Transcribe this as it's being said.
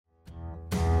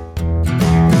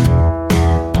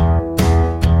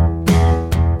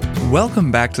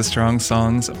Welcome back to Strong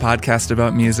Songs, a podcast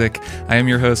about music. I am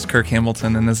your host, Kirk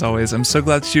Hamilton, and as always, I'm so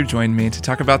glad that you joined me to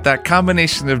talk about that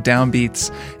combination of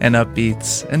downbeats and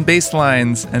upbeats and bass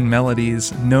lines and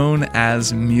melodies known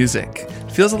as music.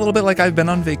 It feels a little bit like I've been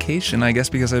on vacation, I guess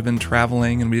because I've been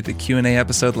traveling and we did a Q&A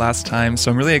episode last time,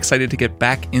 so I'm really excited to get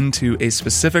back into a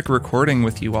specific recording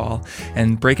with you all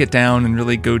and break it down and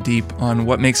really go deep on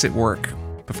what makes it work.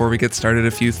 Before we get started,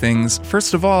 a few things.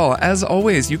 First of all, as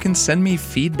always, you can send me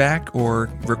feedback or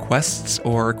requests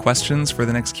or questions for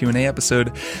the next Q&A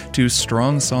episode to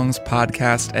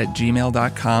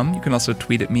strongsongspodcast@gmail.com. You can also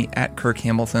tweet at me at Kirk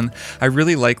Hamilton. I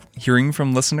really like hearing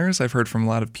from listeners. I've heard from a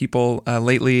lot of people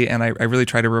lately, and I really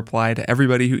try to reply to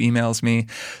everybody who emails me.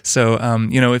 So,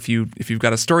 if you've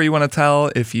got a story you want to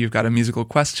tell, if you've got a musical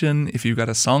question, if you've got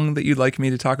a song that you'd like me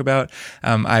to talk about,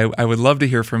 I would love to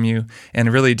hear from you, and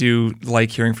I really do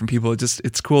like hearing from people.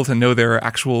 It's cool to know there are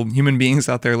actual human beings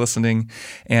out there listening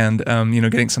and,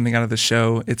 getting something out of the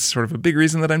show. It's sort of a big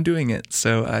reason that I'm doing it.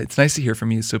 So it's nice to hear from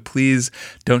you. So please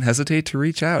don't hesitate to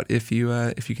reach out if you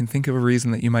can think of a reason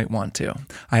that you might want to.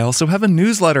 I also have a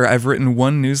newsletter. I've written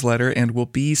one newsletter and will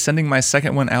be sending my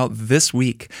second one out this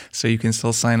week. So you can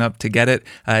still sign up to get it.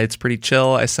 It's pretty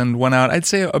chill. I send one out, I'd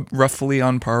say roughly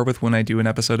on par with when I do an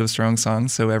episode of Strong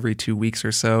Songs. So every 2 weeks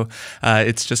or so.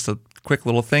 It's just a quick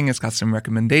little thing. It's got some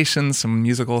recommendations, some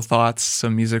musical thoughts,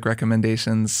 some music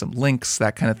recommendations, some links,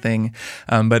 that kind of thing.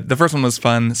 But the first one was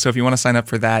fun. So if you want to sign up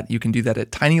for that, you can do that at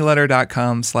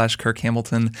tinyletter.com/Kirk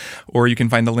Hamilton, or you can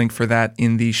find a link for that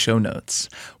in the show notes.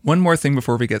 One more thing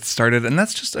before we get started, and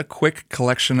that's just a quick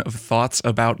collection of thoughts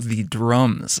about the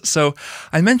drums. So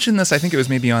I mentioned this, I think it was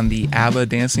maybe on the ABBA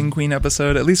Dancing Queen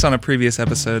episode, at least on a previous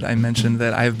episode, I mentioned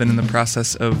that I've been in the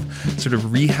process of sort of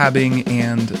rehabbing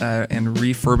and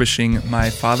refurbishing my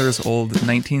father's old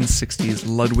 1960s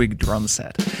Ludwig drum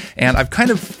set. And I've kind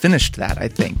of finished that, I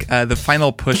think. The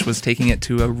final push was taking it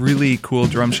to a really cool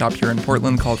drum shop here in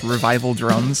Portland called Revival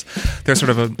Drums. They're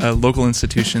sort of a local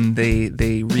institution.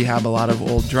 They rehab a lot of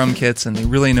old drum kits and they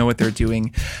really know what they're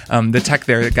doing. The tech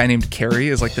there, a guy named Kerry,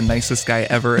 is like the nicest guy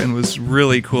ever and was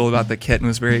really cool about the kit and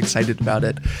was very excited about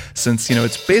it since,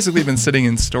 it's basically been sitting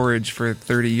in storage for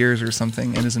 30 years or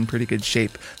something and is in pretty good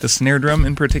shape. The snare drum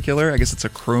in particular, I guess it's a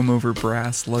chrome over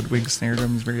brass Ludwig snare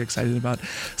drum he's very excited about.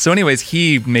 So anyways,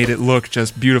 he made it look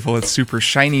just beautiful. It's super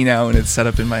shiny now and it's set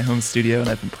up in my home studio and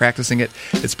I've been practicing it.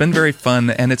 It's been very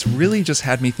fun and it's really just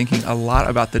had me thinking a lot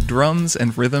about the drums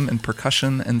and rhythm and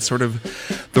percussion and sort of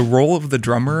the role of the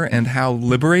drummer and how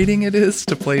liberating it is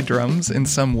to play drums in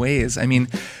some ways. I mean,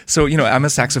 so, I'm a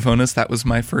saxophonist. That was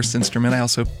my first instrument. I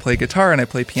also play guitar and I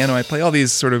play piano. I play all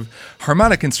these sort of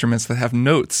harmonic instruments that have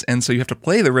notes. And so you have to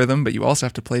play the rhythm, but you also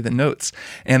have to play the notes.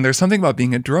 And there's something about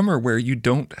being a drummer where you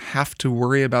don't have to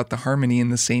worry about the harmony in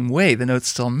the same way. The notes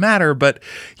still matter, but,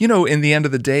 in the end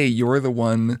of the day, you're the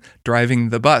one driving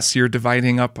the bus. You're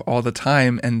dividing up all the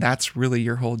time, and that's really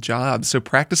your whole job. So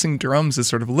practicing drums is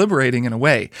sort of liberating in a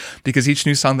way, because each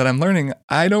new song that I'm learning,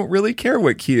 I don't really care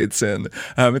what key it's in.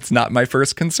 It's not my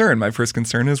first concern. My first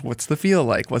concern is what's the feel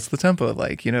like? What's the tempo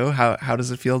like? How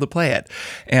does it feel to play it?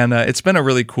 And it's been a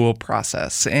really cool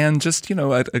process and just,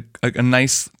 a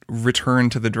nice return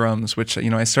to the drums, which,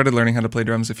 I started learning how to play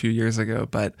drums a few years ago,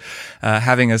 but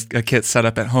having a kit set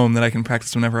up at home that I can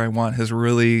practice whenever I want has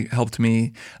really helped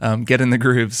me get in the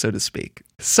groove, so to speak.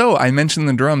 So I mentioned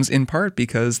the drums in part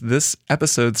because this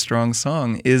episode's Strong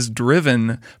Song is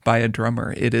driven by a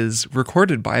drummer. It is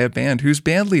recorded by a band whose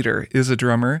band leader is a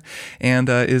drummer and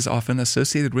is often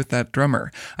associated with that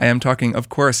drummer. I am talking, of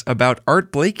course, about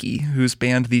Art Blakey, whose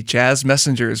band The Jazz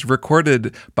Messengers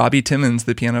recorded Bobby Timmons,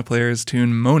 the piano player's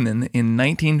tune Moanin' in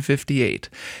 1958.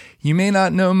 You may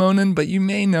not know Moanin', but you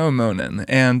may know Moanin'.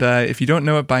 And if you don't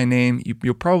know it by name,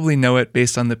 you'll probably know it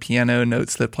based on the piano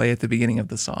notes that play at the beginning of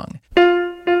the song.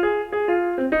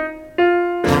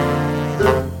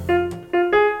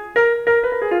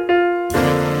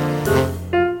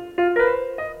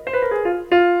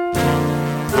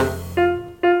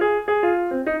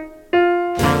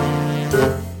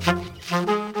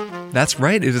 That's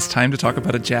right, it is time to talk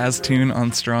about a jazz tune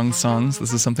on Strong Songs.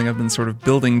 This is something I've been sort of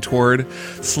building toward,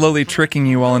 slowly tricking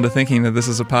you all into thinking that this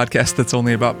is a podcast that's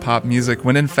only about pop music,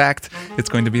 when in fact, it's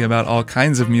going to be about all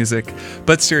kinds of music.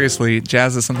 But seriously,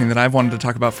 jazz is something that I've wanted to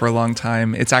talk about for a long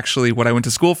time. It's actually what I went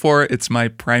to school for. It's my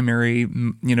primary,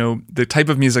 the type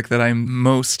of music that I'm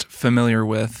most familiar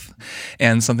with,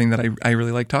 and something that I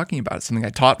really like talking about. It's something I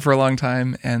taught for a long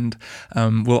time, and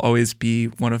will always be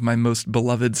one of my most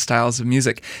beloved styles of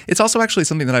music. It's also also actually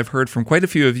something that I've heard from quite a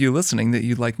few of you listening that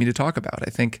you'd like me to talk about. I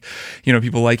think,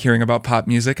 people like hearing about pop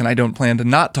music, and I don't plan to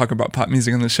not talk about pop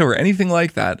music on the show or anything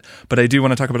like that, but I do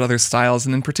want to talk about other styles,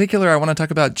 and in particular, I want to talk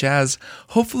about jazz,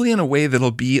 hopefully in a way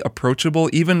that'll be approachable,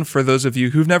 even for those of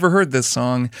you who've never heard this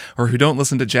song, or who don't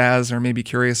listen to jazz, or maybe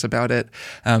curious about it,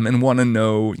 and want to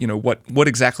know, what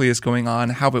exactly is going on,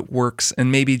 how it works, and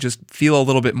maybe just feel a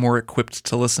little bit more equipped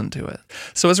to listen to it.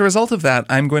 So as a result of that,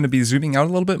 I'm going to be zooming out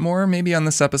a little bit more, maybe on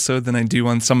this episode than I do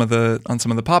on some of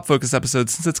the pop focus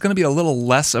episodes, since it's going to be a little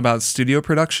less about studio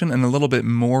production and a little bit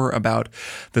more about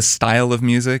the style of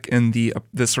music and the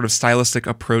sort of stylistic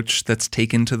approach that's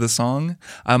taken to the song.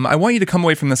 I want you to come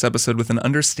away from this episode with an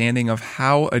understanding of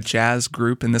how a jazz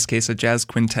group, in this case a jazz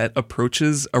quintet,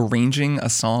 approaches arranging a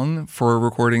song for a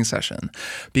recording session,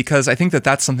 because I think that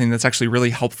that's something that's actually really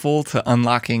helpful to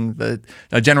unlocking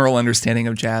a general understanding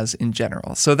of jazz in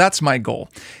general. So that's my goal,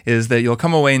 is that you'll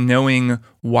come away knowing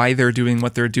why they're doing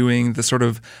what they're doing, the sort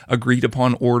of agreed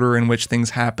upon order in which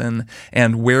things happen,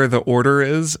 and where the order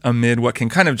is amid what can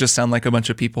kind of just sound like a bunch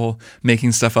of people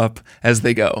making stuff up as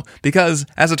they go. Because,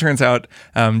 as it turns out,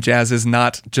 jazz is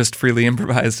not just freely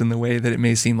improvised in the way that it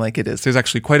may seem like it is. There's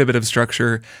actually quite a bit of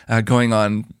structure going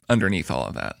on underneath all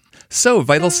of that. So,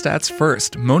 vital stats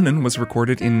first. Monin was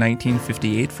recorded in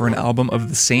 1958 for an album of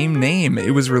the same name.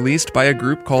 It was released by a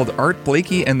group called Art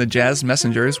Blakey and the Jazz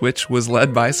Messengers, which was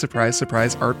led by, surprise,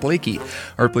 surprise, Art Blakey.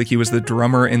 Art Blakey was the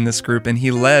drummer in this group, and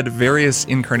he led various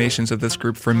incarnations of this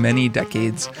group for many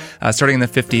decades, starting in the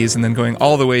 50s and then going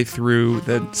all the way through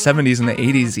the 70s and the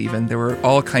 80s even. There were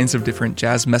all kinds of different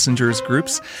Jazz Messengers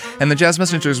groups, and the Jazz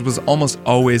Messengers was almost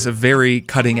always a very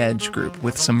cutting-edge group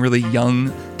with some really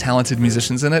young, talented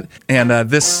musicians in it. And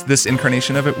this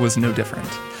incarnation of it was no different.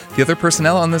 The other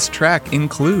personnel on this track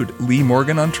include Lee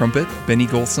Morgan on trumpet, Benny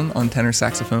Golson on tenor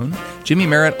saxophone, Jimmy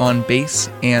Merritt on bass,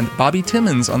 and Bobby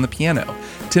Timmons on the piano.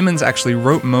 Timmons actually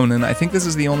wrote Monin. I think this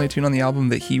is the only tune on the album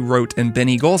that he wrote, and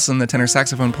Benny Golson, the tenor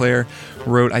saxophone player,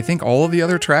 wrote, I think, all of the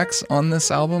other tracks on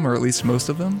this album, or at least most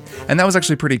of them. And that was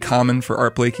actually pretty common for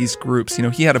Art Blakey's groups.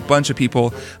 He had a bunch of people,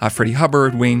 Freddie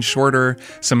Hubbard, Wayne Shorter,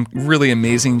 some really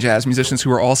amazing jazz musicians who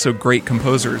were also great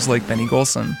composers like Benny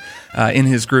Golson in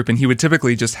his group, and he would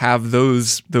typically just have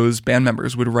those band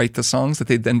members would write the songs that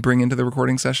they'd then bring into the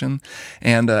recording session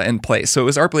and play. So it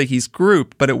was Art Blakey's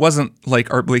group, but it wasn't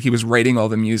like Art Blakey was writing all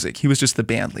the music. He was just the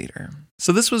band leader.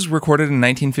 So this was recorded in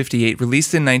 1958,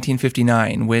 released in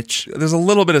 1959, which there's a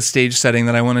little bit of stage setting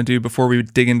that I want to do before we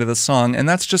dig into the song, and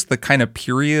that's just the kind of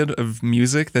period of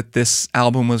music that this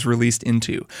album was released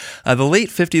into. The late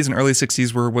 50s and early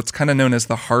 60s were what's kind of known as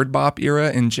the hard bop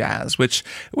era in jazz, which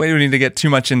we don't need to get too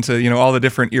much into, all the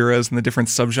different eras and the different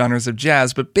subgenres of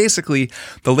jazz, but basically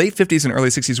the late 50s and early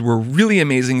 60s were a really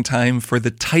amazing time for the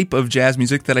type of jazz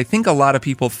music that I think a lot of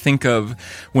people think of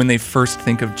when they first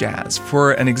think of jazz.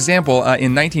 For an example,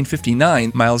 in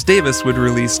 1959, Miles Davis would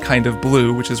release Kind of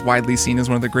Blue, which is widely seen as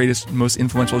one of the greatest, most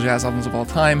influential jazz albums of all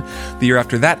time. The year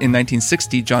after that, in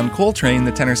 1960, John Coltrane,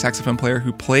 the tenor saxophone player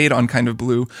who played on Kind of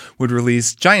Blue, would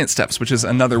release Giant Steps, which is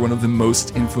another one of the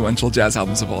most influential jazz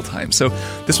albums of all time. So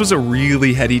this was a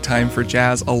really heady time for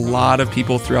jazz. A lot of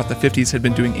people throughout the 50s had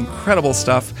been doing incredible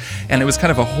stuff, and it was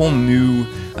kind of a whole new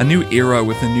era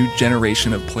with a new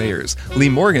generation of players. Lee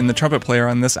Morgan, the trumpet player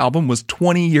on this album, was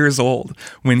 20 years old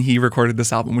when he recorded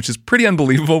this album, which is pretty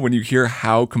unbelievable when you hear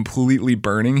how completely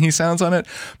burning he sounds on it.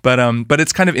 But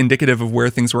it's kind of indicative of where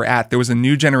things were at. There was a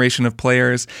new generation of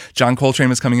players. John Coltrane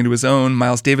was coming into his own.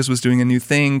 Miles Davis was doing a new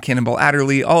thing. Cannonball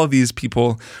Adderley. All of these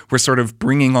people were sort of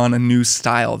bringing on a new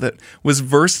style that was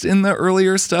versed in the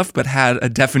earlier stuff, but had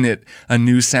a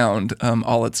new sound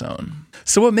all its own.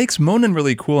 So what makes Monin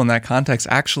really cool in that context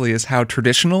actually is how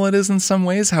traditional it is in some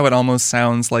ways, how it almost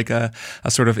sounds like a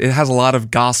sort of, it has a lot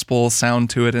of gospel sound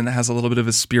to it, and it has a little bit of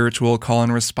a spiritual call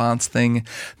and response thing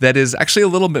that is actually a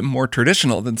little bit more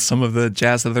traditional than some of the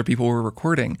jazz that other people were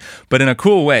recording, but in a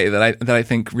cool way that I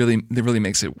think really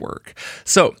makes it work.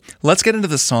 So let's get into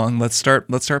the song. Let's start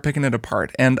picking it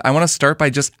apart. And I want to start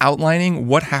by just outlining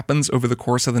what happens over the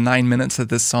course of the 9 minutes that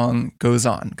this song goes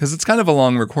on, because it's kind of a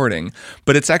long recording,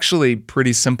 but it's actually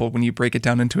pretty simple when you break it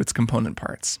down into its component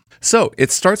parts. So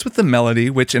it starts with the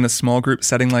melody, which in a small group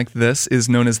setting like this is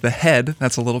known as the head.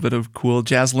 That's a little bit of cool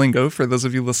jazz lingo for those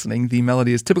of you listening. The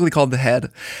melody is typically called the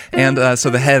head. And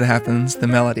so the head happens, the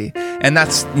melody. And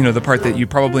that's, the part that you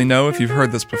probably know if you've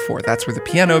heard this before. That's where the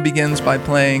piano begins by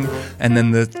playing, and then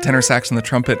the tenor sax and the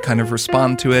trumpet kind of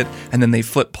respond to it, and then they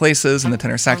flip places, and the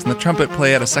tenor sax and the trumpet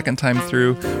play it a second time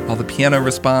through while the piano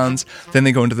responds. Then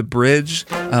they go into the bridge.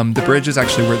 The bridge is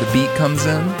actually where the beat comes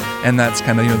in, and that's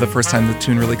kind of, the first time the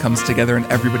tune really comes together and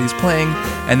everybody's playing,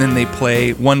 and then they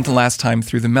play one last time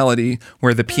through the melody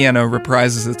where the piano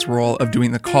reprises its role of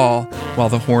doing the call while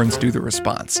the horns do the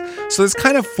response. So there's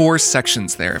kind of 4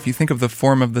 sections there. If you think of the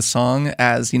form of the song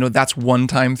as, that's one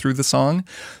time through the song,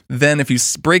 then if you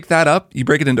break that up, you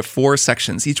break it into 4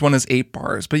 sections. Each one is 8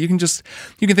 bars, but you can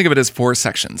think of it as 4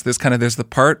 sections. There's the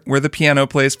part where the piano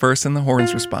plays first and the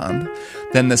horns respond.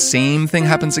 Then the same thing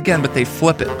happens again, but they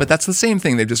flip it. But that's the same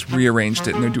thing. They've just rearranged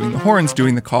it, and they're doing the horns,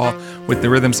 doing the call, with the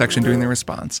rhythm section doing the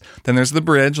response. Then there's the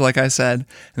bridge, like I said, and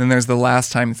then there's the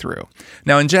last time through.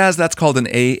 Now in jazz, that's called an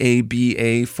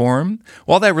AABA form.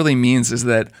 All that really means is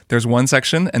that there's one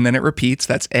section, and then it repeats.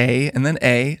 That's A, and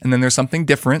then there's something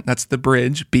different. That's the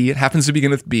bridge, B. It happens to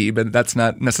begin with B, but that's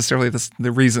not necessarily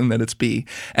the reason that it's B.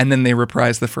 And then they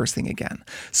reprise the first thing again.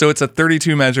 So it's a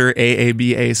 32 measure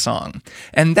AABA song.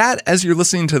 And that, as you're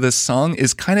listening to this song,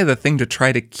 is kind of the thing to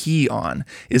try to key on,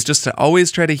 is just to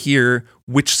always try to hear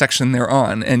which section they're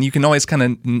on. And you can always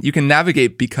you can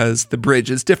navigate because the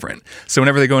bridge is different. So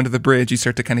whenever they go into the bridge, you'll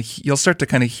start to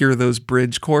kind of hear those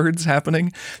bridge chords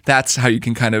happening. That's how you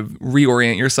can kind of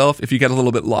reorient yourself if you get a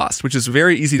little bit lost, which is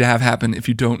very easy to have happen if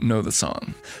you don't know the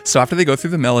song. So after they go through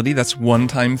the melody, that's one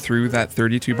time through that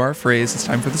 32 bar phrase, it's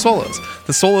time for the solos.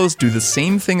 The solos do the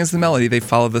same thing as the melody. They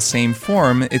follow the same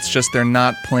form. It's just they're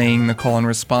not playing the call and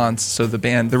response. So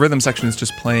the rhythm section is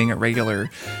just playing a regular,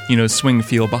 swing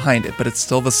feel behind it, but it's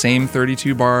still the same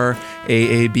 32 bar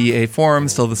AABA form,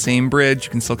 still the same bridge. You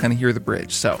can still kind of hear the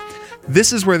bridge. So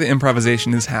this is where the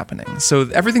improvisation is happening. So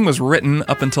everything was written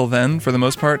up until then, for the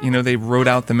most part. They wrote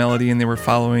out the melody and they were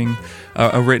following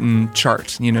a written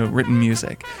chart, written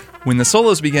music. When the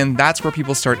solos begin, that's where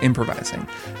people start improvising.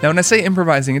 Now, when I say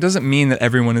improvising, it doesn't mean that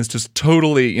everyone is just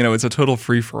totally, it's a total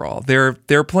free-for-all.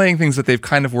 They're playing things that they've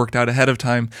kind of worked out ahead of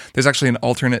time. There's actually an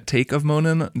alternate take of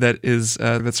Monen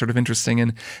that's sort of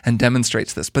interesting and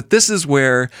demonstrates this. But this is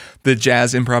where the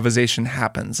jazz improvisation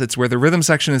happens. It's where the rhythm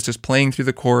section is just playing through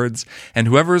the chords, and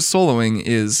whoever is soloing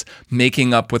is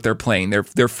making up what they're playing.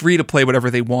 They're free to play whatever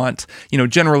they want.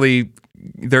 Generally,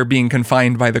 they're being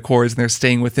confined by the chords and they're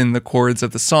staying within the chords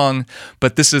of the song,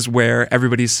 but this is where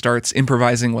everybody starts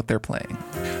improvising what they're playing.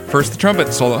 First, the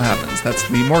trumpet solo happens. That's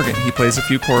Lee Morgan. He plays a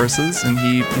few choruses and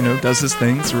he, does his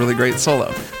thing. It's a really great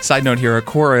solo. Side note here, a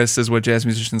chorus is what jazz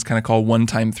musicians kind of call one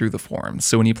time through the form.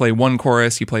 So when you play one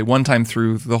chorus, you play one time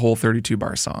through the whole 32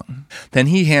 bar song. Then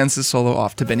he hands his solo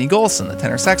off to Benny Golson, the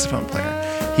tenor saxophone player.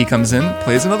 He comes in,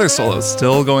 plays another solo,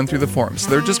 still going through the form. So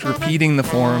they're just repeating the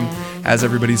form as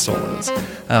everybody solos.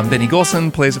 Benny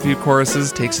Golson plays a few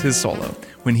choruses, takes his solo.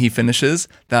 When he finishes,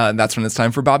 that's when it's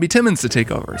time for Bobby Timmons to take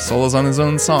over. Solos on his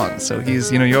own song. So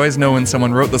he's, you always know when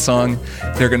someone wrote the song,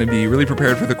 they're going to be really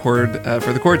prepared for the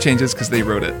chord changes because they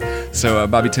wrote it. So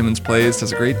Bobby Timmons plays,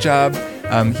 does a great job.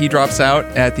 He drops out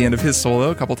at the end of his solo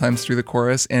a couple times through the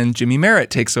chorus, and Jimmy Merritt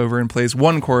takes over and plays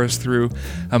one chorus through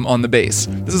on the bass.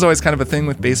 This is always kind of a thing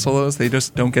with bass solos. They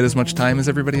just don't get as much time as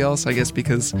everybody else, I guess,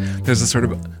 because there's a sort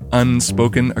of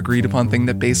unspoken, agreed upon thing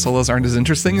that bass solos aren't as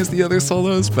interesting as the other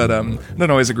solos, but I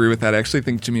don't always agree with that. I actually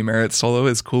think Jimmy Merritt's solo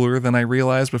is cooler than I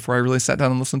realized before I really sat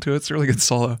down and listened to it. It's a really good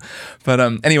solo. But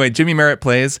anyway, Jimmy Merritt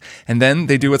plays, and then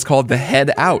they do what's called the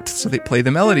head out. So they play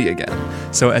the melody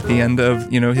again. So at the end of,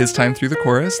 his time through the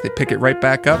chorus, they pick it right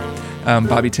back up.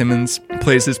 Bobby Timmons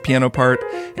plays his piano part,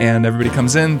 and everybody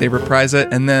comes in, they reprise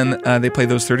it, and then they play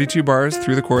those 32 bars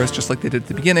through the chorus just like they did at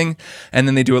the beginning, and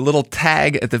then they do a little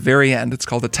tag at the very end. It's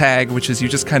called a tag, which is you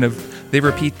just they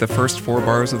repeat the first 4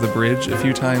 bars of the bridge a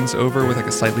few times over with like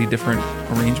a slightly different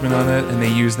arrangement on it, and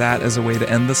they use that as a way to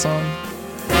end the song.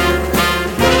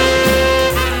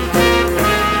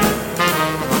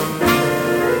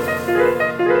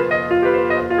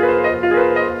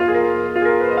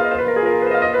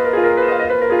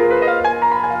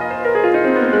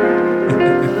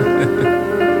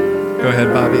 Go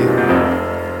ahead, Bobby.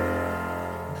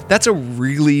 That's a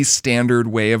really standard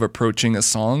way of approaching a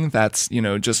song. That's,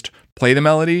 just play the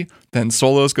melody, then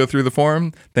solos go through the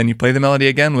form, then you play the melody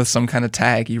again with some kind of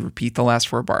tag. You repeat the last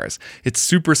 4 bars. It's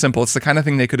super simple. It's the kind of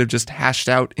thing they could have just hashed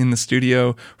out in the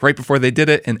studio right before they did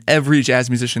it, and every jazz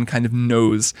musician kind of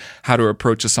knows how to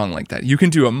approach a song like that. You can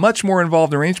do a much more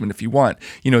involved arrangement if you want.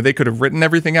 They could have written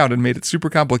everything out and made it super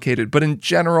complicated, but in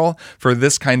general, for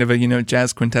this kind of a,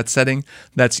 jazz quintet setting,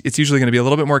 it's usually going to be a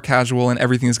little bit more casual, and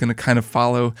everything is going to kind of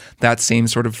follow that same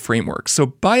sort of framework. So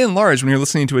by and large, when you're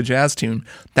listening to a jazz tune,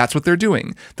 that's what they're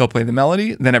doing. They'll play play the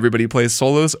melody, then everybody plays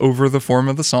solos over the form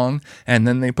of the song, and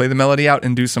then they play the melody out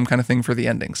and do some kind of thing for the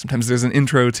ending. Sometimes there's an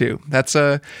intro too.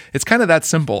 It's kind of that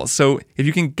simple. So if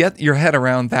you can get your head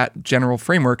around that general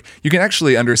framework, you can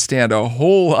actually understand a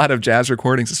whole lot of jazz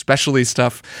recordings, especially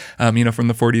stuff, from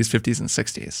the 40s, 50s, and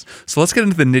 60s. So let's get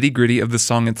into the nitty-gritty of the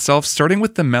song itself, starting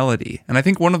with the melody. And I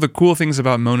think one of the cool things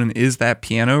about Moanin' is that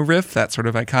piano riff, that sort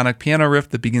of iconic piano riff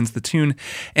that begins the tune.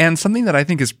 And something that I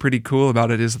think is pretty cool about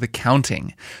it is the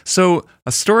counting. So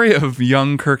a story of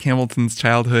young Kirk Hamilton's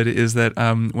childhood is that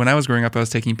when I was growing up, I was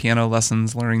taking piano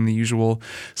lessons, learning the usual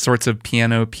sorts of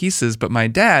piano pieces. But my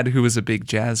dad, who was a big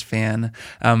jazz fan,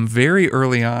 very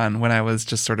early on when I was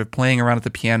just sort of playing around at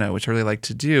the piano, which I really like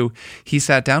to do, he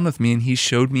sat down with me and he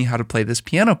showed me how to play this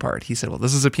piano part. He said, well,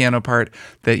 this is a piano part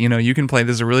that, you can play.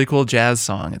 This is a really cool jazz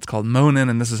song. It's called Moanin',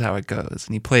 and this is how it goes.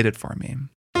 And he played it for me.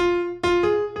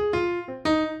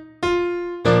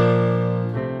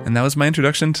 And that was my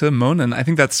introduction to Moanin'. I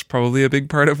think that's probably a big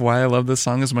part of why I love this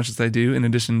song as much as I do, in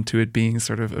addition to it being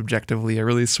sort of objectively a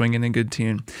really swinging and good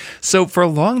tune. So for a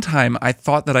long time, I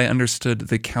thought that I understood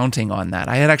the counting on that.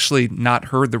 I had actually not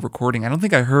heard the recording. I don't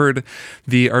think I heard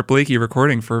the Art Blakey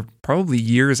recording for probably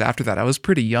years after that. I was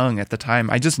pretty young at the time.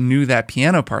 I just knew that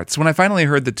piano part. So when I finally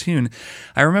heard the tune,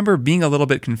 I remember being a little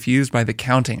bit confused by the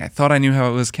counting. I thought I knew how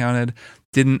it was counted,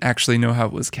 didn't actually know how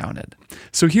it was counted.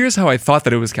 So here's how I thought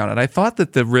that it was counted. I thought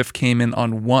that the riff came in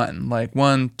on 1, like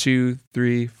 1, 2,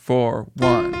 3, 4,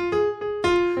 1.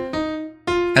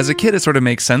 As a kid, it sort of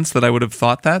makes sense that I would have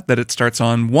thought that it starts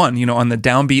on 1, on the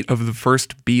downbeat of the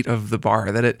first beat of the bar,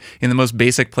 that it, in the most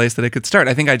basic place that it could start.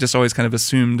 I think I just always kind of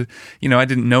assumed, I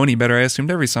didn't know any better. I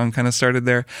assumed every song kind of started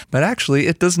there. But actually,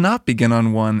 it does not begin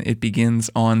on 1. It begins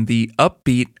on the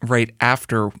upbeat right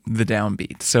after the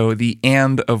downbeat. So the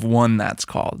and of 1, that's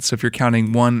called. So if you're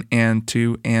counting 1 and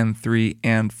 2 and 3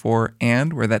 and 4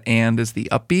 and, where that and is the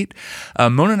upbeat,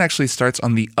 Moanin' actually starts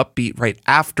on the upbeat right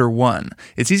after 1.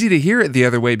 It's easy to hear it the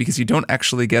other way because you don't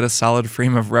actually get a solid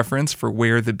frame of reference for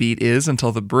where the beat is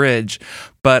until the bridge,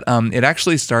 but it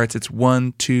actually starts, it's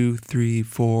 1, 2, 3,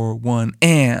 4, 1,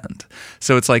 and.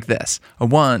 So it's like this, a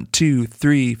 1, 2,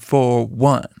 3, 4,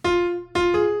 1.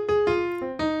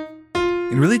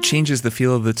 It really changes the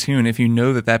feel of the tune if you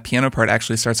know that piano part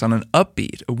actually starts on an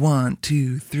upbeat. 1,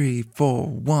 2, 3, 4,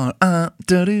 1, da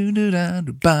do do da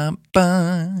do ba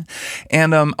ba.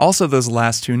 And also those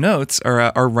last two notes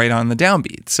are right on the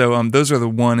downbeat. So those are the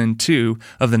 1 and 2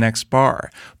 of the next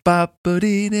bar. Ba ba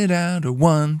dee da da da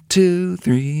 1, 2,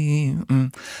 3,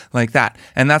 like that.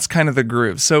 And that's kind of the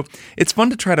groove. So it's fun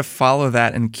to try to follow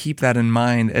that and keep that in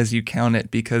mind as you count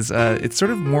it, because it's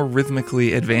sort of more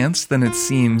rhythmically advanced than it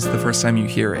seems the first time you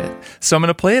hear it. So I'm going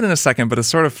to play it in a second, but a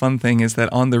sort of fun thing is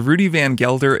that on the Rudy Van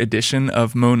Gelder edition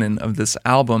of Moanin' of this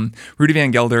album, Rudy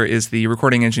Van Gelder is the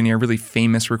recording engineer, really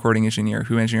famous recording engineer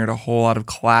who engineered a whole lot of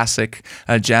classic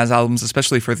jazz albums,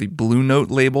 especially for the Blue Note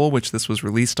label, which this was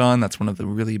released on. That's one of the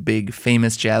really big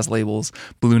famous jazz labels,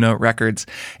 Blue Note Records.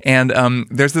 And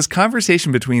there's this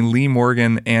conversation between Lee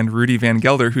Morgan and Rudy Van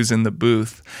Gelder, who's in the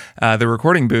booth, the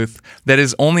recording booth, that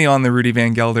is only on the Rudy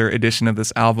Van Gelder edition of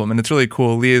this album. And it's really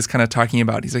cool. Lee is kind of talking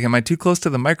about, he's like, am I too close to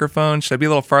the microphone? Should I be a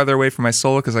little farther away from my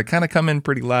solo? Because I kind of come in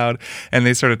pretty loud. And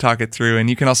they sort of talk it through. And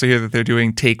you can also hear that they're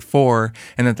doing take 4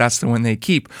 and that's the one they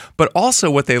keep. But also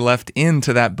what they left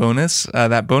into that bonus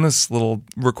little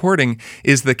recording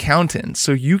is the count in.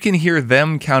 So you can hear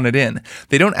them count it in.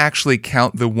 They don't actually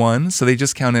count the 1. So they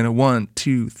just count in a 1,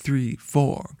 2, 3,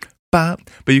 4. But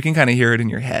you can kind of hear it in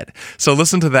your head. So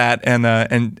listen to that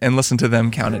and listen to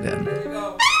them count it in.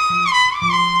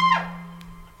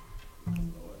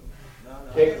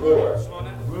 Take 4.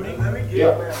 Rudy, let me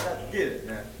get it,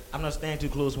 man. I'm not staying too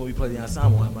close when we play the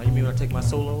ensemble. You mean when I take my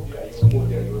solo? Yeah, you can move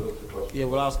there. You're a little too close. Yeah,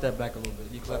 well, I'll step back a little bit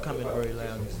because I come in very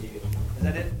loud. You see. Is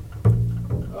that it?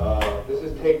 This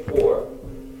is take 4.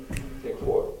 Take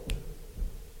 4.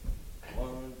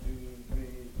 1, 2, 3,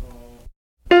 4.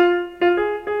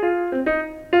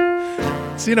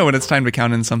 So, when it's time to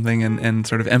count in something and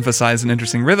sort of emphasize an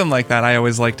interesting rhythm like that, I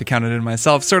always like to count it in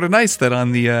myself. Sort of nice that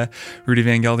on the Rudy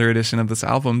Van Gelder edition of this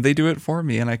album, they do it for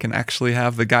me, and I can actually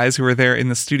have the guys who are there in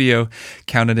the studio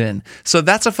count it in. So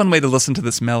that's a fun way to listen to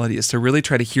this melody, is to really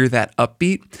try to hear that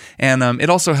upbeat. And it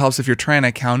also helps if you're trying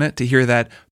to count it, to hear that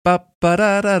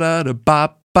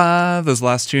ba-ba-da-da-da-da-ba-ba, those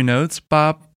last two notes,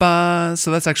 ba-ba.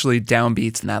 So that's actually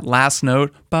downbeats, and that last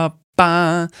note, ba-ba,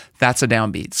 that's a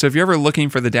downbeat. So if you're ever looking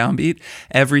for the downbeat,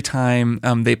 every time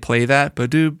they play that,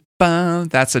 ba-doop, ba,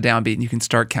 that's a downbeat, and you can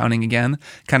start counting again,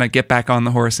 kind of get back on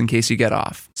the horse in case you get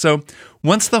off. So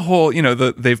once the whole,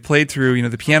 they've played through,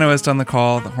 the piano has done the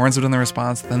call, the horns have done the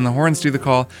response, then the horns do the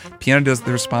call, piano does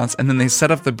the response, and then they set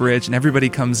up the bridge and everybody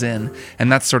comes in,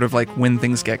 and that's sort of like when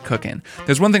things get cooking.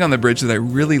 There's one thing on the bridge that I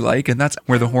really like, and that's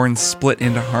where the horns split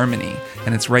into harmony,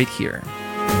 and it's right here.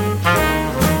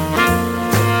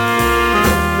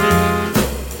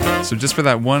 So just for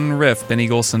that one riff, Benny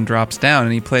Golson drops down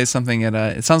and he plays something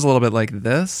it sounds a little bit like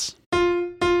this.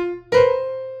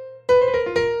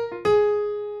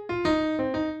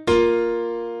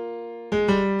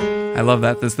 I love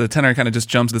that. The tenor kind of just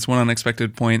jumps this one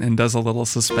unexpected point and does a little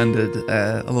suspended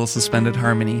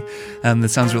harmony. That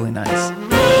sounds really nice.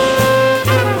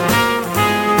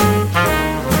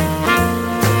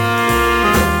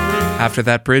 After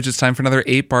that bridge, it's time for another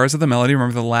 8 bars of the melody.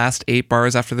 Remember the last 8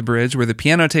 bars after the bridge where the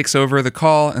piano takes over the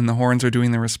call and the horns are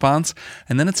doing the response.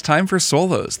 And then it's time for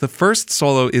solos. The first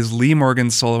solo is Lee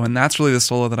Morgan's solo, and that's really the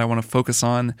solo that I want to focus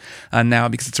on now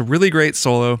because it's a really great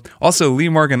solo. Also, Lee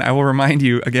Morgan, I will remind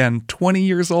you, again, 20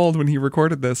 years old when he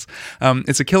recorded this.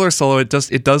 It's a killer solo. It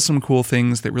does some cool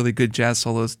things that really good jazz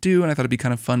solos do, and I thought it'd be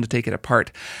kind of fun to take it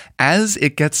apart. As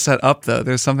it gets set up, though,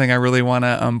 there's something I really want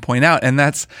to point out, and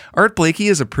that's Art Blakey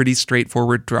is a pretty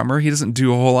straightforward drummer. He doesn't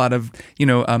do a whole lot of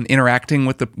interacting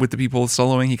with the people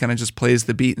soloing. He kind of just plays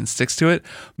the beat and sticks to it.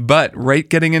 But right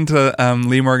getting into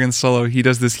Lee Morgan's solo, he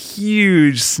does this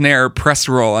huge snare press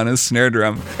roll on his snare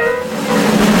drum.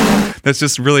 That's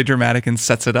just really dramatic and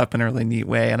sets it up in a really neat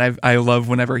way. And I love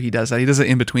whenever he does that. He does it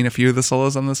in between a few of the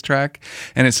solos on this track,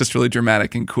 and it's just really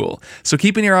dramatic and cool. So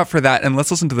keep an ear out for that, and let's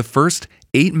listen to the first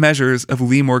 8 measures of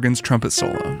Lee Morgan's trumpet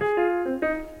solo.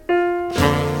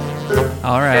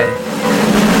 All right.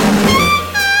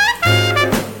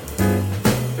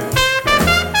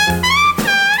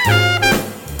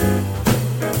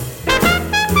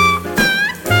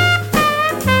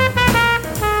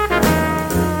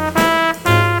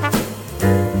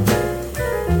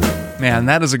 Man,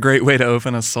 that is a great way to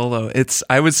open a solo. It's,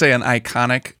 I would say, an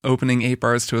iconic opening 8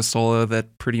 bars to a solo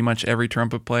that pretty much every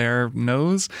trumpet player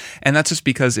knows. And that's just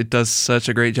because it does such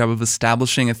a great job of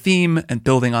establishing a theme and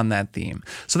building on that theme.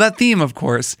 So that theme, of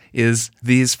course, is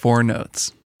these 4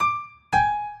 notes.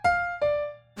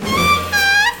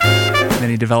 Then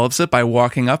he develops it by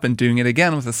walking up and doing it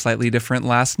again with a slightly different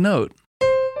last note.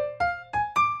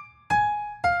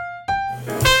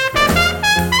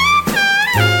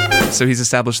 So he's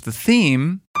established the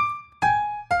theme,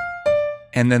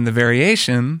 and then the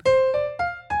variation.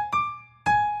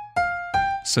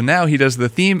 So now he does the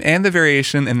theme and the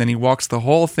variation, and then he walks the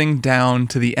whole thing down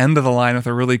to the end of the line with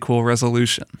a really cool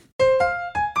resolution.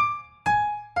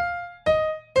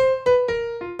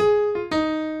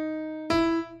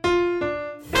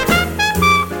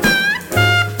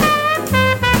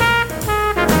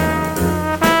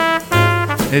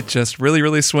 It just really,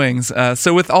 really swings.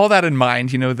 So with all that in mind,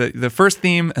 the first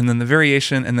theme and then the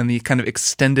variation and then the kind of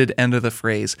extended end of the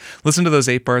phrase. Listen to those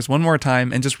 8 bars one more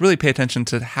time and just really pay attention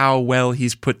to how well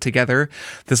he's put together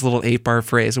this little 8-bar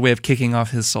phrase, a way of kicking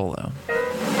off his solo.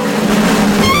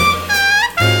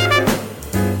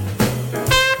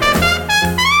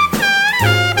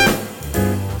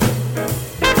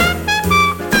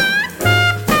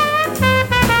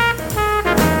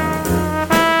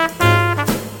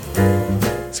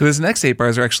 So his next 8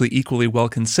 bars are actually equally well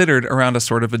considered around a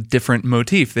sort of a different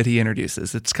motif that he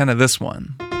introduces. It's kind of this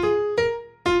one.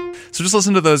 So just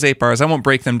listen to those 8 bars. I won't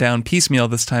break them down piecemeal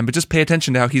this time, but just pay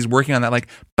attention to how he's working on that, like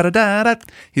ba-da-da-da.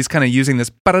 He's kind of using this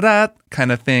ba-da-da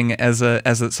kind of thing as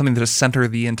something to center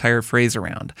the entire phrase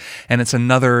around. And it's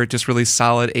another just really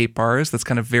solid 8 bars that's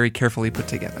kind of very carefully put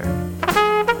together.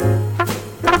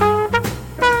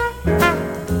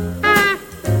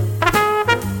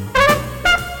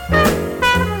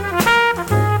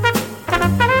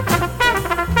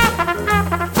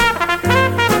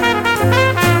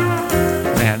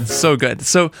 So good.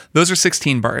 So those are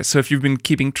 16 bars. So if you've been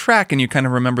keeping track and you kind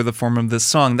of remember the form of this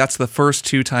song, that's the first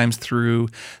 2 times through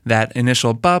that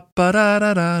initial ba ba da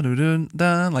da da da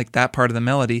da, like that part of the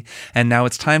melody. And now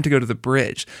it's time to go to the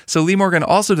bridge. So Lee Morgan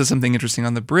also does something interesting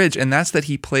on the bridge, and that's that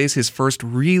he plays his first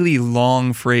really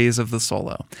long phrase of the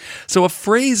solo. So a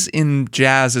phrase in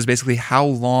jazz is basically how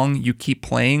long you keep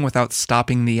playing without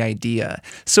stopping the idea.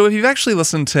 So if you've actually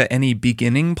listened to any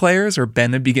beginning players or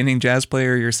been a beginning jazz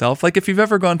player yourself, like if you've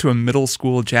ever gone to a middle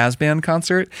school jazz band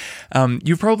concert,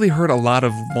 you've probably heard a lot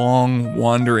of long,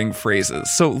 wandering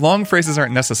phrases. So long phrases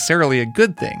aren't necessarily a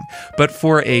good thing, but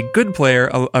for a good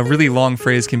player, a really long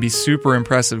phrase can be super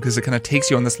impressive because it kind of takes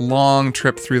you on this long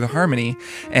trip through the harmony,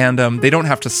 and they don't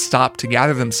have to stop to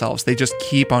gather themselves. They just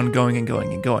keep on going and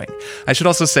going and going. I should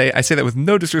also say, I say that with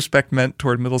no disrespect meant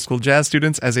toward middle school jazz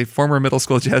students. As a former middle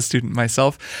school jazz student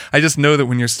myself, I just know that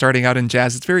when you're starting out in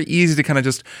jazz, it's very easy to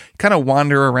kind of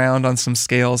wander around on some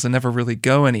scales and never really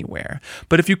go anywhere.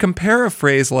 But if you compare a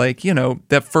phrase like,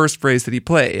 that first phrase that he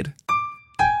played,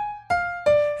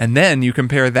 and then you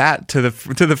compare that to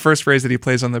the first phrase that he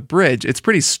plays on the bridge, it's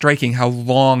pretty striking how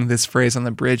long this phrase on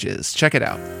the bridge is. Check it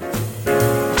out.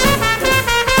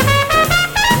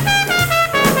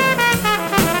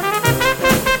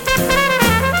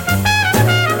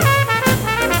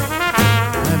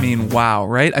 Wow,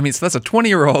 right? So that's a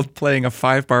 20-year-old playing a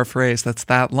 5-bar phrase that's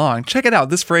that long. Check it out.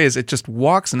 This phrase, it just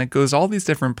walks and it goes all these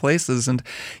different places. And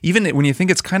even when you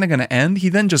think it's kind of going to end, he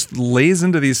then just lays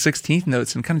into these 16th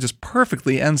notes and kind of just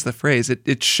perfectly ends the phrase.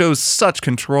 It shows such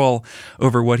control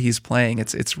over what he's playing.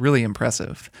 It's really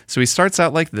impressive. So he starts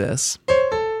out like this.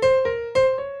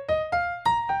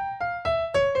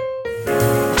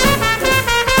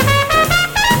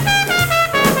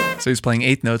 So he's playing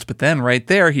 8th notes, but then right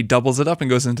there, he doubles it up and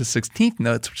goes into 16th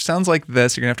notes, which sounds like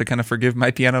this. You're going to have to kind of forgive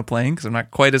my piano playing because I'm not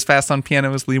quite as fast on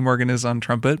piano as Lee Morgan is on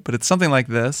trumpet, but it's something like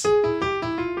this.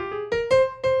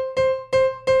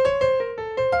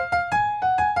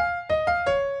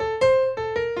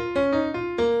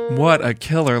 What a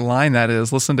killer line that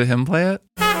is. Listen to him play it.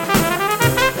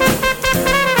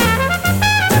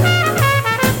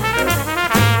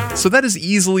 So that is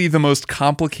easily the most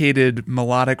complicated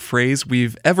melodic phrase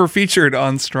we've ever featured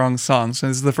on Strong Songs.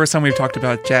 And this is the first time we've talked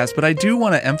about jazz, but I do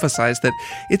want to emphasize that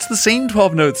it's the same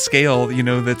 12-note scale,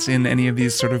 that's in any of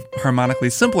these sort of harmonically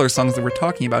simpler songs that we're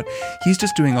talking about. He's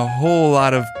just doing a whole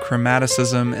lot of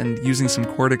chromaticism and using some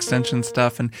chord extension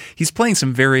stuff, and he's playing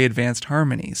some very advanced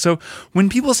harmony. So when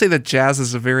people say that jazz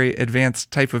is a very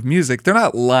advanced type of music, they're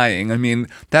not lying.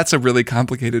 That's a really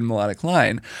complicated melodic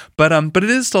line, but it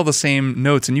is still the same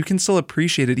notes, and you can still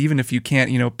appreciate it even if you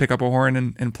can't, pick up a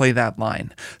horn and play that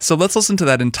line. So let's listen to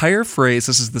that entire phrase.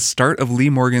 This is the start of Lee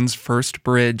Morgan's first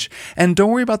bridge. And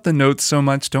don't worry about the notes so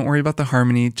much. Don't worry about the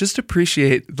harmony. Just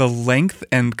appreciate the length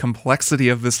and complexity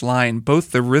of this line,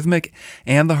 both the rhythmic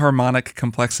and the harmonic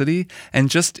complexity, and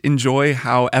just enjoy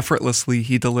how effortlessly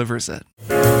he delivers it.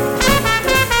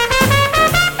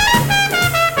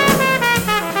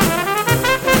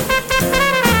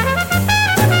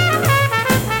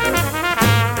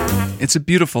 It's a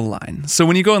beautiful line. So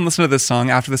when you go and listen to this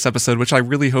song after this episode, which I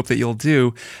really hope that you'll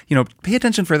do, pay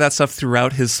attention for that stuff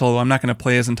throughout his solo. I'm not going to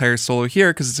play his entire solo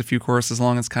here because it's a few choruses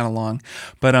long. It's kind of long.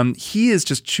 But he is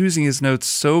just choosing his notes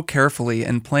so carefully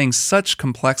and playing such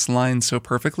complex lines so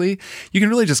perfectly. You can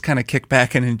really just kind of kick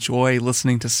back and enjoy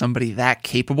listening to somebody that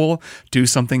capable do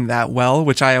something that well,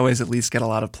 which I always at least get a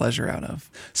lot of pleasure out of.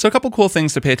 So a couple cool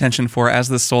things to pay attention for as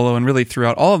this solo and really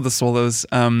throughout all of the solos.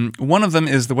 One of them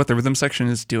is what the rhythm section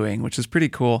is doing, which is pretty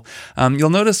cool. You'll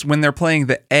notice when they're playing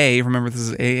the A, remember this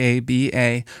is A, B,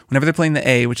 A, whenever they're playing the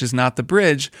A, which is not the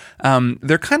bridge,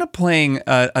 they're kind of playing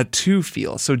a 2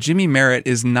 feel. So Jimmy Merritt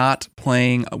is not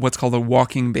playing what's called a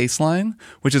walking bass line,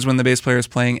 which is when the bass player is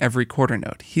playing every quarter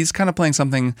note. He's kind of playing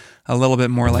something a little bit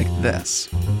more like this.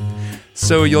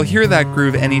 So you'll hear that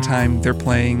groove anytime they're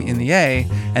playing in the A,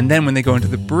 and then when they go into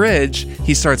the bridge,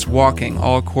 he starts walking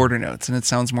all quarter notes, and it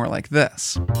sounds more like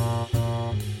this.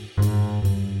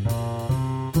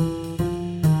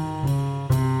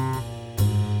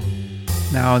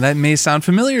 Now, that may sound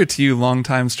familiar to you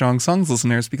longtime Strong Songs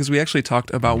listeners because we actually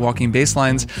talked about walking bass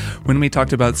lines when we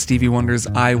talked about Stevie Wonder's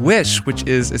I Wish, which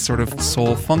is a sort of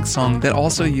soul funk song that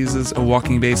also uses a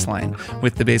walking bass line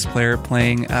with the bass player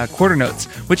playing quarter notes,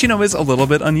 which, is a little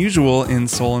bit unusual in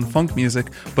soul and funk music,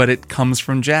 but it comes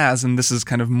from jazz, and this is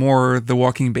kind of more the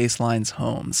walking bass line's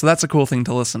home. So that's a cool thing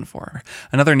to listen for.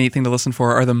 Another neat thing to listen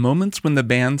for are the moments when the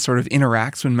band sort of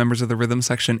interacts, when members of the rhythm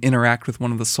section interact with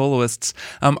one of the soloists.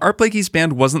 Art Blakey's band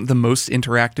wasn't the most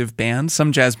interactive band.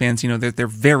 Some jazz bands, they're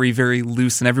very, very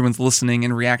loose and everyone's listening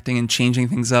and reacting and changing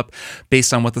things up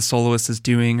based on what the soloist is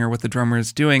doing or what the drummer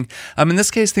is doing. In this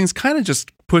case, things kind of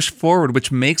just push forward,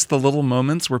 which makes the little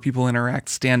moments where people interact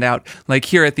stand out. Like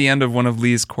here at the end of one of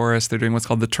Lee's chorus, they're doing what's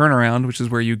called the turnaround, which is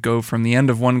where you go from the end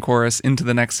of one chorus into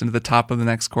the next, into the top of the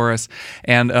next chorus.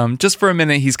 And just for a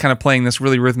minute, he's kind of playing this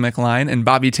really rhythmic line, and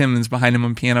Bobby Timmons behind him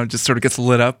on piano just sort of gets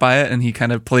lit up by it, and he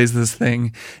kind of plays this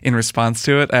thing in response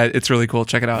to it. It's really cool.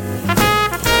 Check it out.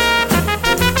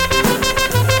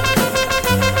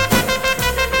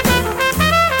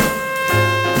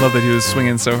 love that he was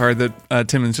swinging so hard that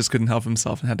Timmons just couldn't help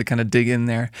himself and had to kind of dig in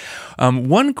there.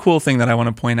 One cool thing that I want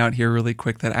to point out here really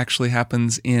quick that actually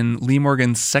happens in Lee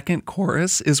Morgan's second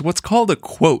chorus is what's called a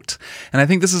quote. And I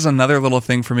think this is another little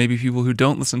thing for maybe people who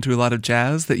don't listen to a lot of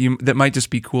jazz that might just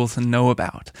be cool to know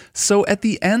about. So at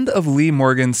the end of Lee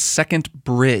Morgan's second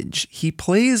bridge, he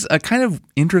plays a kind of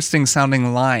interesting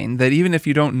sounding line that even if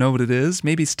you don't know what it is,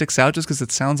 maybe sticks out just because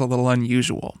it sounds a little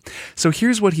unusual. So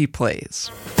here's what he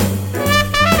plays.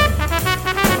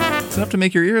 It's enough to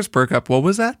make your ears perk up. What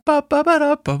was that?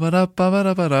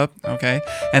 Okay.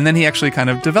 And then he actually kind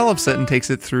of develops it and takes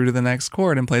it through to the next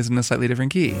chord and plays it in a slightly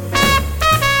different key.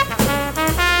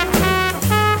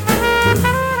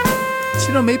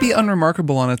 Maybe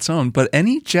unremarkable on its own, but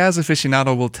any jazz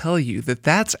aficionado will tell you that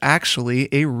that's actually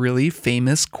a really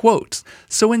famous quote.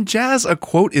 So in jazz, a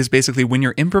quote is basically when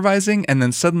you're improvising and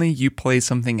then suddenly you play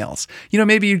something else.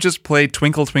 Maybe you just play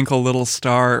Twinkle Twinkle Little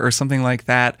Star or something like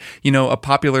that, a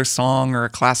popular song or a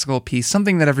classical piece,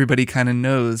 something that everybody kind of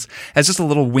knows as just a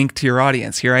little wink to your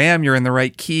audience. Here I am, you're in the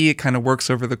right key, it kind of works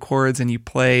over the chords and you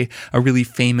play a really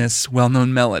famous,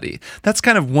 well-known melody. That's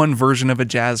kind of one version of a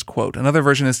jazz quote. Another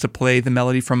version is to play the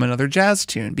melody from another jazz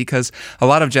tune, because a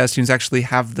lot of jazz tunes actually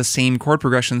have the same chord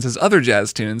progressions as other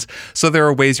jazz tunes. So there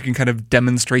are ways you can kind of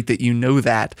demonstrate that you know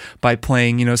that by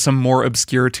playing, some more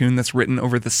obscure tune that's written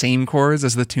over the same chords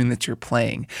as the tune that you're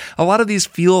playing. A lot of these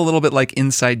feel a little bit like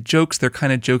inside jokes. They're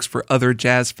kind of jokes for other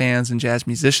jazz fans and jazz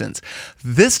musicians.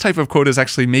 This type of quote is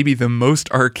actually maybe the most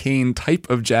arcane type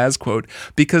of jazz quote,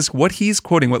 because what he's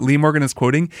quoting, what Lee Morgan is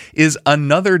quoting, is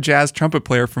another jazz trumpet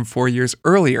player from 4 years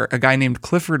earlier, a guy named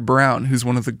Clifford Brown, who's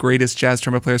one of the greatest jazz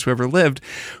trumpet players who ever lived,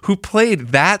 who played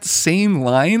that same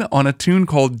line on a tune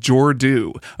called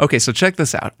Jordu. Okay, so check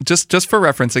this out. Just for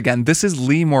reference again, this is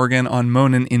Lee Morgan on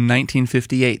Monin in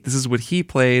 1958. This is what he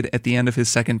played at the end of his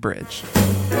second bridge.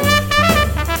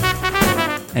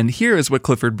 And here is what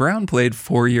Clifford Brown played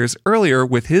 4 years earlier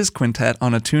with his quintet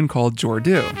on a tune called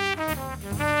Jordu.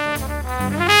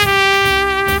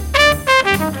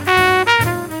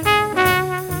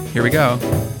 Here we go.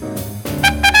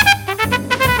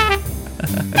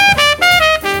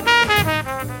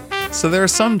 So there are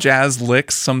some jazz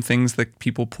licks, some things that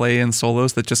people play in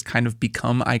solos that just kind of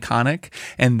become iconic.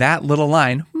 And that little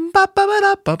line,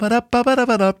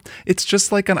 it's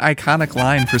just like an iconic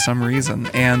line for some reason.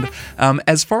 And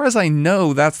as far as I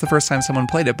know, that's the first time someone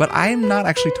played it. But I'm not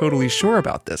actually totally sure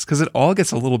about this because it all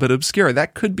gets a little bit obscure.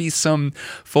 That could be some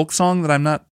folk song that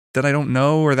I don't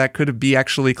know, or that could be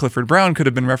actually Clifford Brown could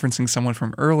have been referencing someone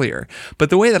from earlier. But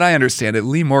the way that I understand it,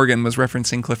 Lee Morgan was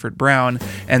referencing Clifford Brown,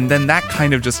 and then that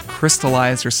kind of just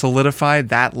crystallized or solidified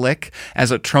that lick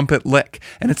as a trumpet lick.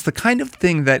 And it's the kind of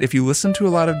thing that if you listen to a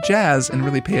lot of jazz and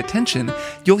really pay attention,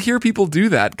 you'll hear people do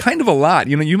that kind of a lot.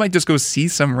 You might just go see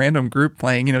some random group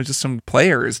playing, just some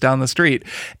players down the street,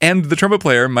 and the trumpet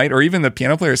player might, or even the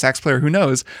piano player, sax player, who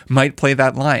knows, might play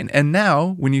that line. And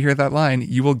now, when you hear that line,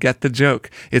 you will get the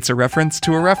joke. It's a reference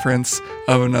to a reference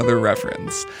of another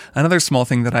reference. Another small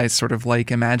thing that I sort of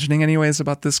like imagining anyways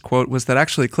about this quote was that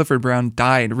actually Clifford Brown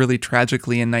died really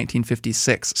tragically in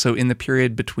 1956. So in the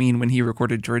period between when he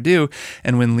recorded Jordu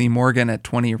and when Lee Morgan at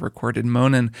 20 recorded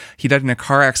Monin, he died in a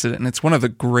car accident, and it's one of the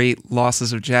great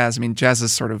losses of jazz. I mean, jazz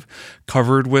is sort of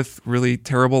covered with really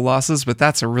terrible losses, but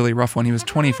that's a really rough one. He was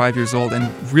 25 years old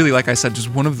and really, like I said,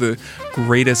 just one of the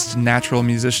greatest natural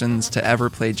musicians to ever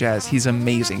play jazz. He's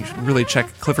amazing. You should really check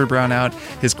Clifford Brown out,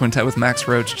 his quintet with Max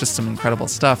Roach, just some incredible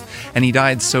stuff. And he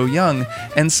died so young.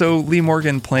 And so Lee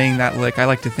Morgan playing that lick, I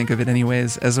like to think of it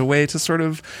anyways as a way to sort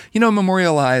of,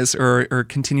 memorialize or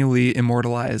continually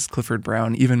immortalize Clifford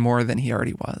Brown even more than he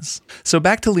already was. So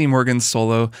back to Lee Morgan's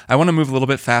solo. I want to move a little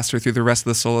bit faster through the rest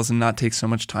of the solos and not take so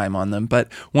much time on them. But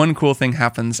one cool thing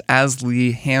happens as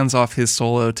Lee hands off his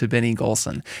solo to Benny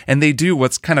Golson. And they do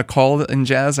what's kind of called in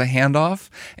jazz a handoff.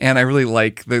 And I really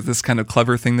like this kind of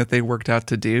clever thing that they worked out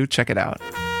to do. Check it out.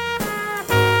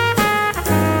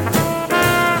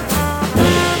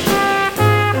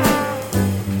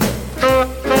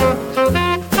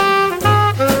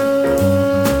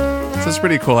 So it's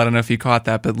pretty cool. I don't know if you caught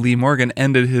that, but Lee Morgan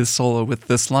ended his solo with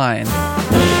this line.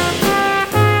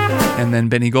 And then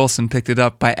Benny Golson picked it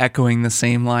up by echoing the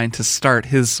same line to start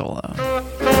his solo.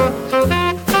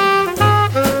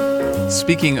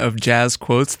 Speaking of jazz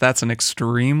quotes, that's an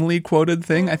extremely quoted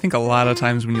thing. I think a lot of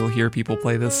times when you'll hear people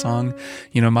play this song,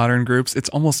 modern groups, it's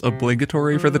almost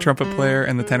obligatory for the trumpet player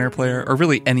and the tenor player, or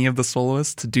really any of the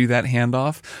soloists, to do that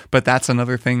handoff. But that's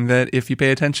another thing that, if you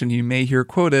pay attention, you may hear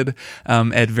quoted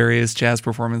at various jazz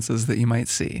performances that you might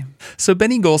see. So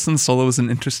Benny Golson's solo is an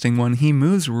interesting one. He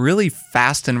moves really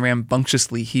fast and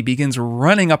rambunctiously. He begins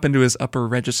running up into his upper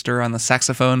register on the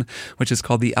saxophone, which is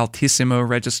called the altissimo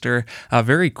register,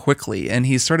 very quickly. And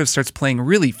he sort of starts playing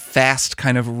really fast,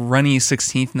 kind of runny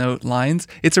 16th note lines.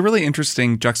 It's a really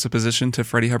interesting juxtaposition to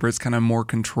Freddie Hubbard's kind of more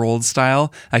controlled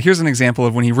style. Here's an example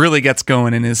of when he really gets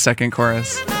going in his second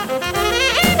chorus.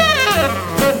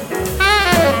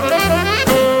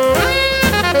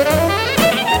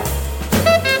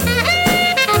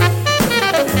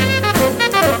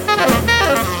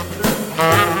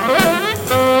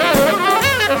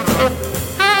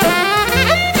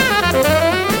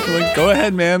 Go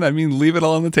ahead, man. I mean, leave it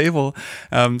all on the table.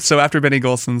 So after Benny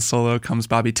Golson's solo comes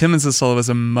Bobby Timmons' solo as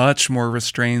a much more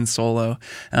restrained solo.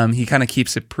 He kind of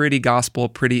keeps it pretty gospel,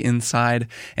 pretty inside.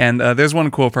 And there's one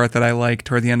cool part that I like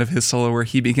toward the end of his solo where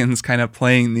he begins kind of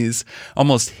playing these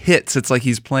almost hits. It's like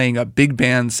he's playing a big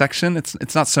band section.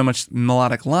 It's not so much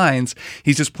melodic lines.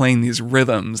 He's just playing these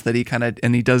rhythms that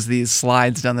and he does these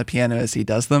slides down the piano as he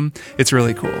does them. It's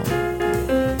really cool.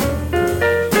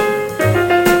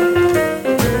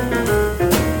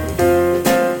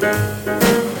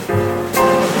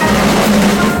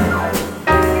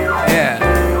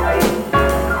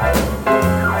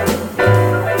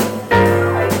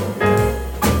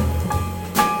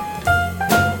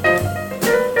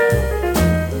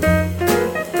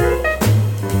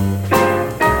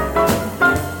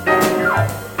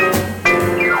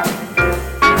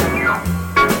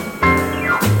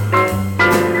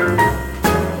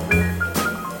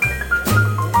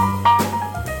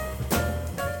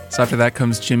 So after that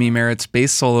comes Jimmy Merritt's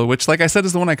bass solo, which, like I said,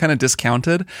 is the one I kind of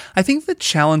discounted. I think the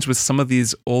challenge with some of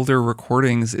these older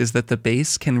recordings is that the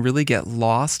bass can really get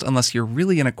lost unless you're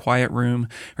really in a quiet room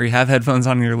or you have headphones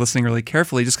on and you're listening really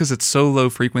carefully, just because it's so low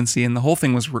frequency and the whole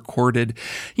thing was recorded,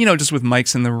 just with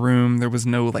mics in the room. There was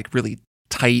no really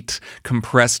tight,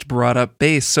 compressed, brought up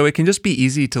bass. So it can just be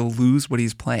easy to lose what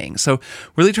he's playing. So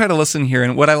really try to listen here.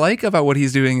 And what I like about what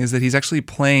he's doing is that he's actually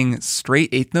playing straight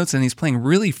eighth notes and he's playing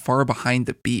really far behind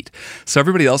the beat. So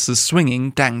everybody else is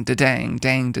swinging dang da dang,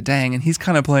 dang da dang, and he's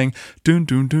kind of playing dun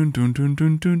dun dun dun dun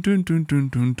dun dun dun dun dun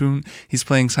dun dun. He's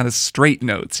playing kind of straight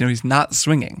notes. He's not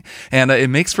swinging. And it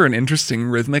makes for an interesting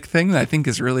rhythmic thing that I think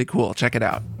is really cool. Check it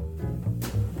out.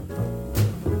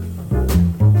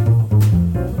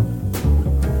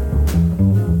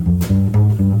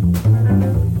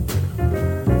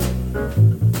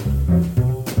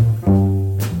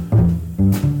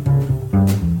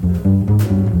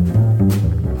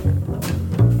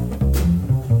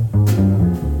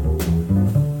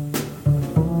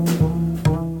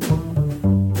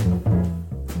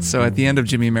 So at the end of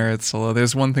Jimmy Merritt's solo,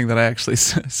 there's one thing that I actually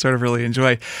sort of really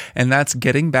enjoy, and that's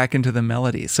getting back into the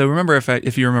melody. So remember,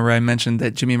 if you remember, I mentioned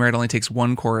that Jimmy Merritt only takes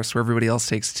one chorus where everybody else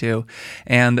takes two.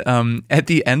 And at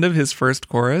the end of his first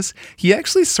chorus, he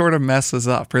actually sort of messes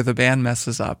up, or the band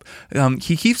messes up.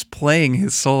 He keeps playing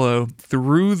his solo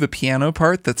through the piano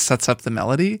part that sets up the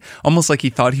melody, almost like he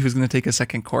thought he was going to take a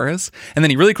second chorus. And then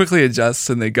he really quickly adjusts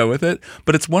and they go with it.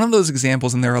 But it's one of those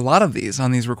examples, and there are a lot of these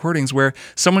on these recordings, where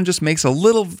someone just makes a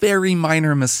little very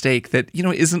minor mistake that,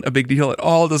 isn't a big deal at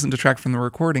all, doesn't detract from the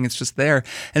recording, it's just there.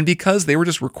 And because they were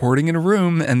just recording in a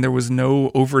room and there was no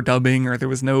overdubbing or there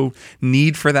was no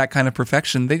need for that kind of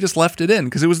perfection, they just left it in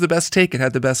because it was the best take, it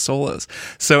had the best solos.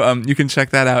 So you can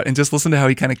check that out and just listen to how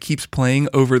he kind of keeps playing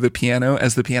over the piano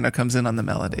as the piano comes in on the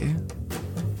melody.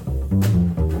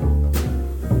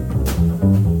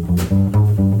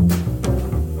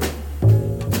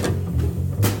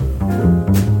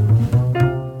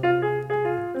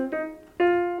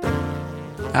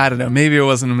 I don't know, maybe it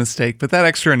wasn't a mistake, but that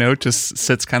extra note just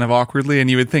sits kind of awkwardly, and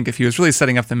you would think if he was really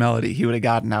setting up the melody, he would have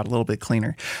gotten out a little bit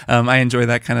cleaner. I enjoy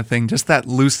that kind of thing, just that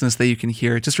looseness that you can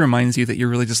hear. It just reminds you that you're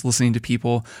really just listening to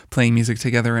people playing music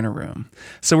together in a room.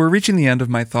 So we're reaching the end of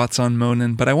my thoughts on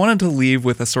Monin, but I wanted to leave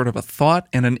with a sort of a thought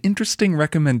and an interesting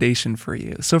recommendation for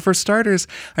you. So for starters,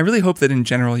 I really hope that in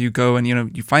general you go and,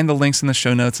 you find the links in the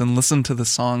show notes and listen to the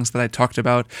songs that I talked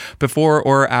about before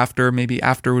or after. Maybe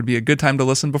after would be a good time to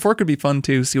listen. Before could be fun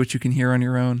too. see what you can hear on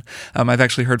your own. I've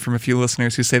actually heard from a few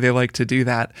listeners who say they like to do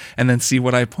that and then see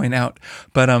what I point out.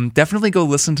 But definitely go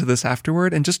listen to this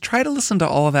afterward and just try to listen to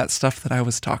all of that stuff that I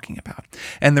was talking about.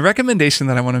 And the recommendation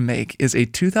that I want to make is a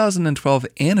 2012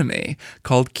 anime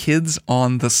called Kids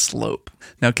on the Slope.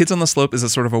 Now, Kids on the Slope is a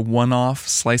sort of a one-off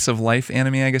slice of life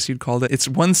anime, I guess you'd call it. It's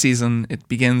one season, it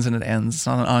begins and it ends. It's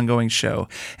on an ongoing show.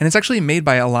 And it's actually made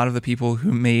by a lot of the people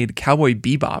who made Cowboy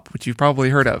Bebop, which you've probably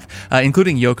heard of,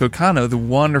 including Yoko Kanno, the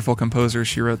wonderful composer.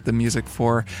 She wrote the music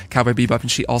for Cowboy Bebop, and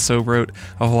she also wrote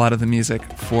a whole lot of the music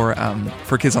for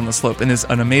Kids on the Slope, and is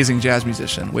an amazing jazz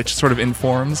musician, which sort of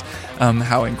informs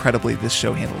how incredibly this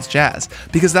show handles jazz.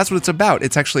 Because that's what it's about.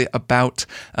 It's actually about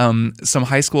some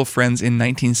high school friends in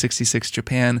 1966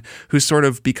 Japan who sort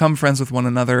of become friends with one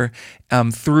another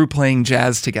through playing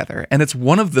jazz together. And it's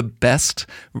one of the best,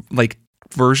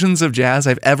 versions of jazz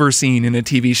I've ever seen in a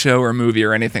TV show or movie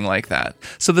or anything like that.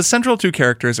 So the central two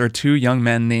characters are two young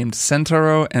men named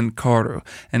Sentaro and Koru.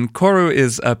 And Koru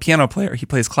is a piano player. He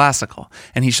plays classical.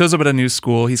 And he shows up at a new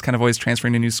school. He's kind of always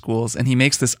transferring to new schools. And he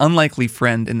makes this unlikely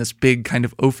friend in this big kind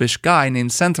of oafish guy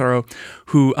named Sentaro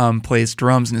who plays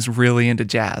drums and is really into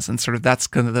jazz. And sort of that's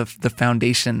kind of the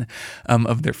foundation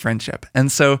of their friendship.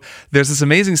 And so there's this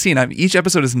amazing scene. Each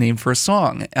episode is named for a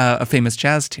song, a famous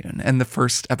jazz tune. And the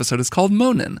first episode is called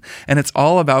Monin, and it's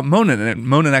all about Monin, and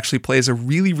Monin actually plays a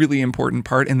really, really important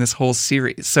part in this whole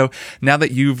series. So now that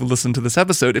you've listened to this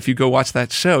episode, if you go watch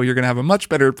that show, you're going to have a much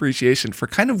better appreciation for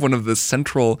kind of one of the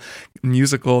central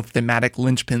musical thematic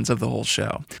linchpins of the whole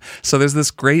show. So there's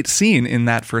this great scene in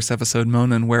that first episode,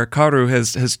 Monin, where Kaoru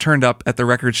has turned up at the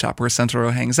record shop where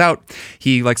Sentaro hangs out.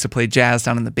 He likes to play jazz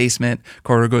down in the basement.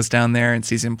 Kaoru goes down there and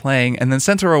sees him playing, and then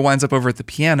Sentaro winds up over at the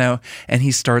piano, and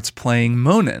he starts playing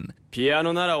Monin. ピア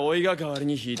ノならおいが代わり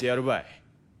に弾いてやるばい。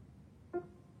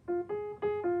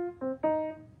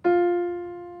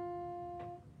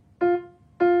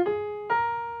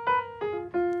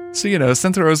So,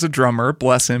 Sentaro's a drummer,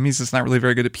 bless him, he's just not really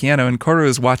very good at piano, and Koru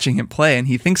is watching him play, and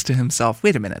he thinks to himself,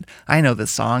 wait a minute, I know this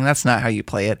song, that's not how you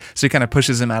play it, so he kind of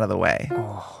pushes him out of the way.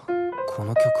 こ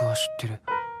の曲は知ってる。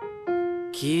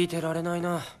聞いてられない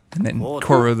な。 And then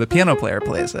Koru, the piano player,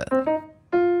 plays it.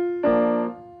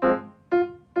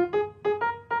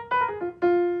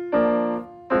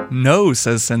 No,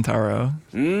 says Sentaro.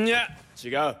 いや、違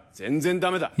う。全然ダ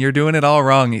メだ。 You're doing it all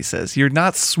wrong, he says. You're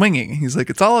not swinging. He's like,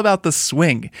 it's all about the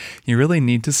swing. You really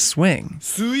need to swing.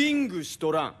 スイングし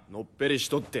とらん。のっぺりし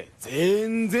とって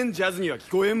全然ジャズには聞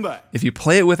こえんばい。 If you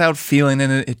play it without feeling in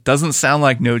it, it doesn't sound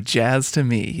like no jazz to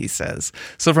me, he says.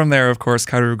 So from there, of course,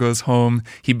 Kaoru goes home.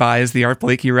 He buys the Art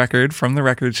Blakey record from the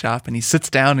record shop, and he sits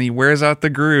down and he wears out the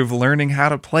groove, learning how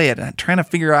to play it and trying to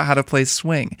figure out how to play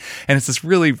swing. And it's this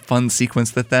really fun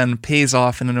sequence that then pays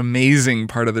off in an amazing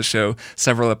part of the show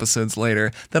several episodes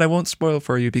later that I won't spoil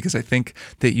for you because I think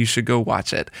that you should go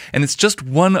watch it. And it's just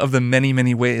one of the many,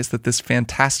 many ways that this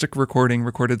fantastic recording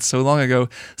recorded so long ago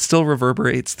still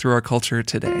reverberates through our culture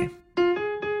today.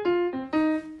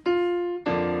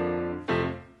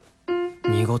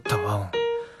 濁った和音、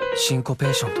シンコペ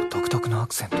ーションと独特のア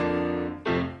クセント。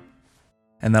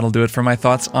 And that'll do it for my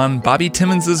thoughts on Bobby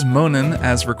Timmons' Monin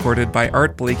as recorded by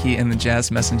Art Blakey and the Jazz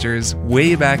Messengers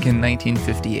way back in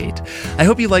 1958. I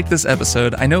hope you liked this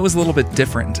episode. I know it was a little bit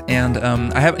different, and I'm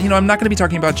not going to be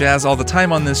talking about jazz all the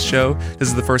time on this show. This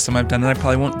is the first time I've done it. I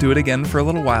probably won't do it again for a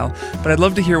little while, but I'd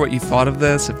love to hear what you thought of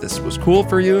this, if this was cool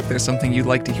for you, if there's something you'd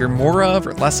like to hear more of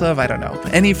or less of, I don't know.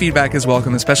 Any feedback is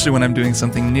welcome, especially when I'm doing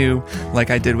something new like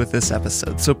I did with this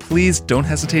episode. So please don't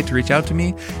hesitate to reach out to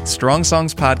me,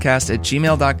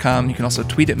 strongsongspodcast@gmail.com. You can also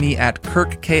tweet at me at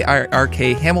Kirk,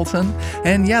 K-I-R-K Hamilton.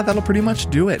 And yeah, that'll pretty much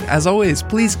do it. As always,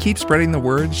 please keep spreading the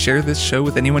word. Share this show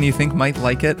with anyone you think might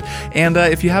like it. And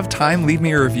if you have time, leave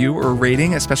me a review or a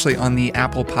rating, especially on the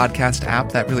Apple Podcast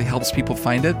app. That really helps people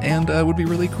find it and would be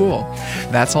really cool.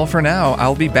 That's all for now.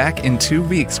 I'll be back in 2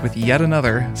 weeks with yet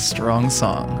another strong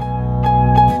song.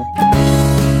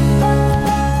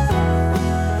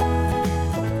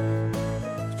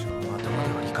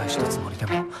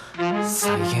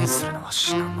 再現するのは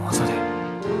至難の技で。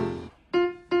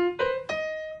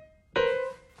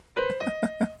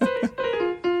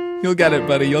You'll get it,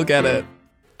 buddy. You'll get it.